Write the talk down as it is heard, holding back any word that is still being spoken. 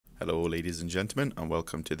Hello ladies and gentlemen, and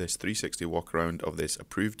welcome to this 360 walk around of this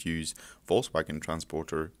approved use Volkswagen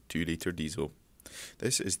Transporter 2-litre diesel.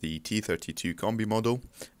 This is the T32 Combi model,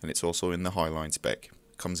 and it's also in the Highline spec.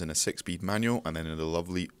 Comes in a 6-speed manual and then in a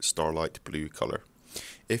lovely starlight blue colour.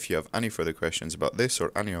 If you have any further questions about this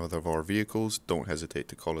or any other of our vehicles, don't hesitate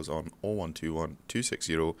to call us on 0121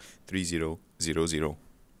 260 3000.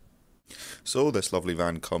 So this lovely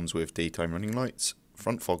van comes with daytime running lights,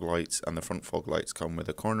 front fog lights, and the front fog lights come with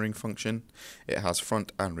a cornering function. It has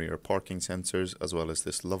front and rear parking sensors, as well as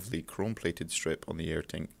this lovely chrome plated strip on the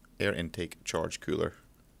air intake charge cooler.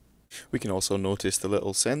 We can also notice the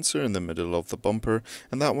little sensor in the middle of the bumper,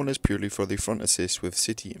 and that one is purely for the front assist with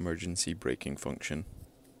city emergency braking function.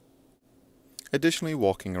 Additionally,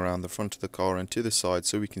 walking around the front of the car and to the side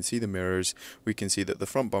so we can see the mirrors, we can see that the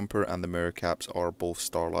front bumper and the mirror caps are both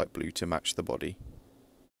starlight blue to match the body.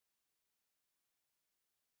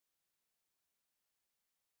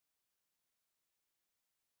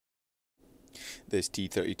 This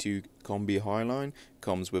T32 Combi Highline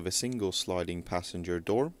comes with a single sliding passenger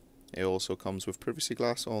door. It also comes with privacy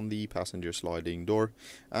glass on the passenger sliding door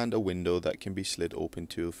and a window that can be slid open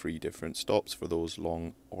to 3 different stops for those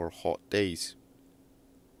long or hot days.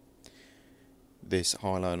 This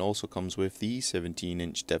Highline also comes with the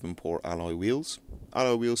 17-inch Devonport alloy wheels.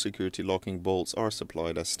 Alloy wheel security locking bolts are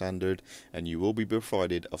supplied as standard, and you will be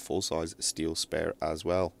provided a full-size steel spare as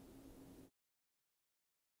well.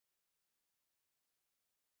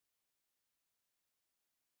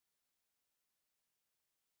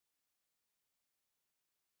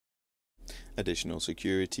 Additional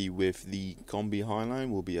security with the Combi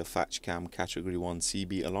Highline will be a Thatcham Category 1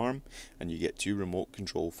 CB alarm, and you get 2 remote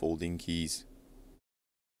control folding keys.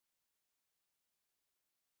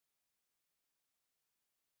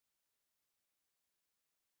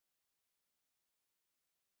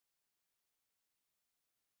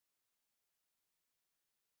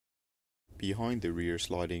 Behind the rear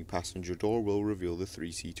sliding passenger door will reveal the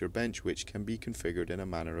 3-seater bench, which can be configured in a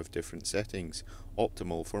manner of different settings,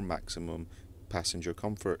 optimal for maximum passenger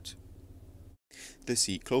comfort. The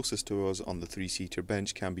seat closest to us on the 3-seater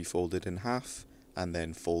bench can be folded in half and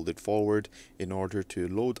then folded forward in order to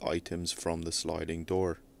load items from the sliding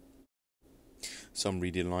door. Some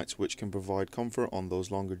reading lights which can provide comfort on those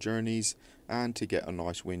longer journeys, and to get a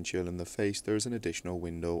nice wind chill in the face there is an additional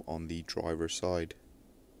window on the driver's side.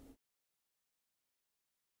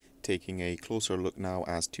 Taking a closer look now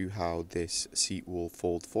as to how this seat will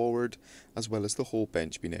fold forward, as well as the whole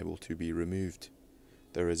bench being able to be removed.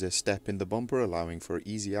 There is a step in the bumper allowing for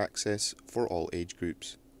easy access for all age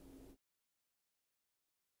groups.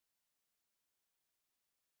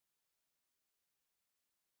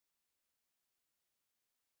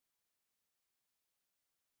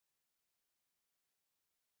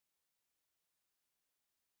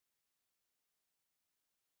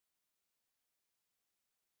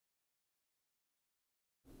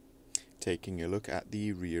 Taking a look at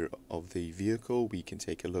the rear of the vehicle, we can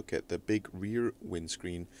take a look at the big rear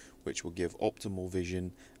windscreen, which will give optimal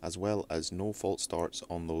vision as well as no false starts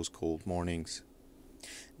on those cold mornings.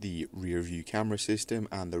 The rear view camera system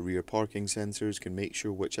and the rear parking sensors can make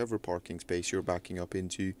sure whichever parking space you're backing up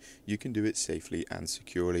into, you can do it safely and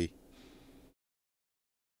securely.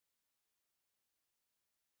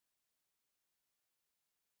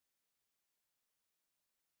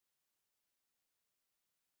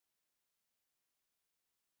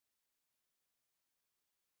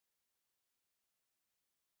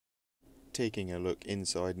 Taking a look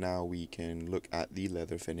inside now, we can look at the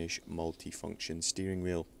leather finish multi-function steering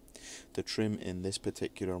wheel. The trim in this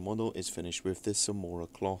particular model is finished with this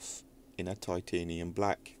Samora cloth in a titanium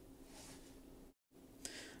black.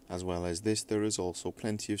 As well as this, there is also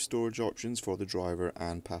plenty of storage options for the driver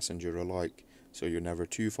and passenger alike, so you're never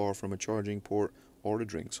too far from a charging port or a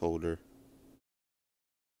drinks holder.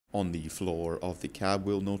 On the floor of the cab,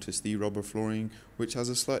 we'll notice the rubber flooring, which has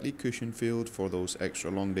a slightly cushioned feel for those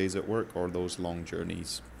extra long days at work or those long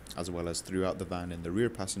journeys, as well as throughout the van in the rear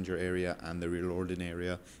passenger area and the rear loading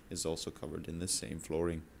area is also covered in the same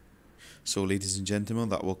flooring. So ladies and gentlemen,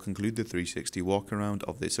 that will conclude the 360 walk around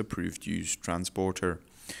of this approved used transporter.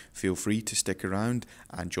 Feel free to stick around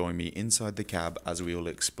and join me inside the cab as we will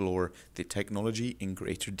explore the technology in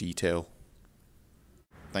greater detail.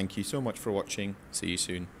 Thank you so much for watching. See you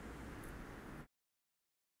soon.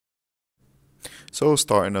 So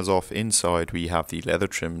starting us off inside, we have the leather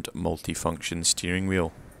trimmed multi-function steering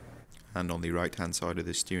wheel. And on the right hand side of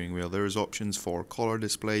the steering wheel there is options for color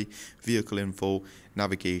display, vehicle info,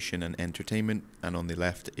 navigation and entertainment, and on the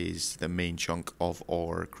left is the main chunk of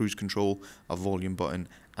our cruise control, a volume button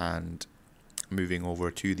and Moving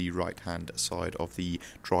over to the right hand side of the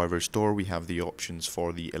driver's door, we have the options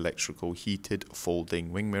for the electrical heated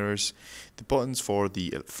folding wing mirrors, the buttons for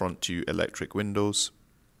the front two electric windows.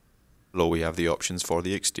 Below we have the options for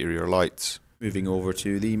the exterior lights. Moving over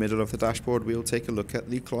to the middle of the dashboard, we'll take a look at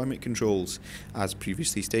the climate controls. As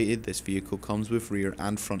previously stated, this vehicle comes with rear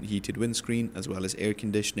and front heated windscreen, as well as air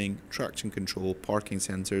conditioning, traction control, parking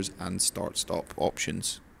sensors and start-stop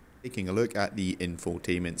options. Taking a look at the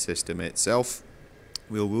infotainment system itself,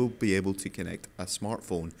 we will be able to connect a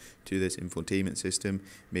smartphone to this infotainment system,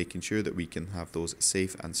 making sure that we can have those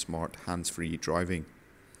safe and smart hands-free driving.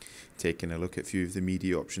 Taking a look at a few of the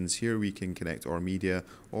media options here, we can connect our media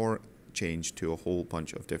or change to a whole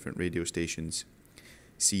bunch of different radio stations.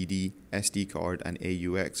 CD, SD card and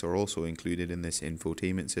AUX are also included in this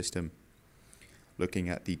infotainment system. Looking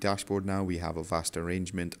at the dashboard now, we have a vast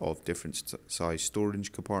arrangement of different size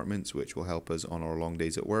storage compartments which will help us on our long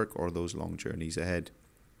days at work or those long journeys ahead.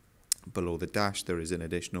 Below the dash there is an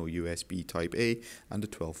additional USB Type A and a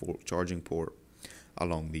 12-volt charging port.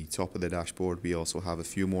 Along the top of the dashboard we also have a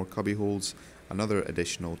few more cubby holes, another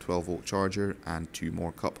additional 12-volt charger and 2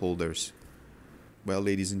 more cup holders. Well,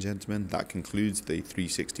 ladies and gentlemen, that concludes the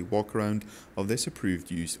 360 walk around of this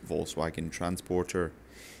approved used Volkswagen Transporter.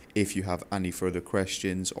 If you have any further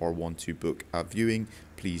questions or want to book a viewing,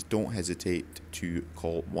 please don't hesitate to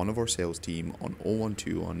call one of our sales team on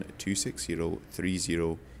 0121 260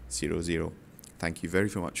 3000. Thank you very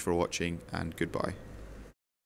much for watching and goodbye.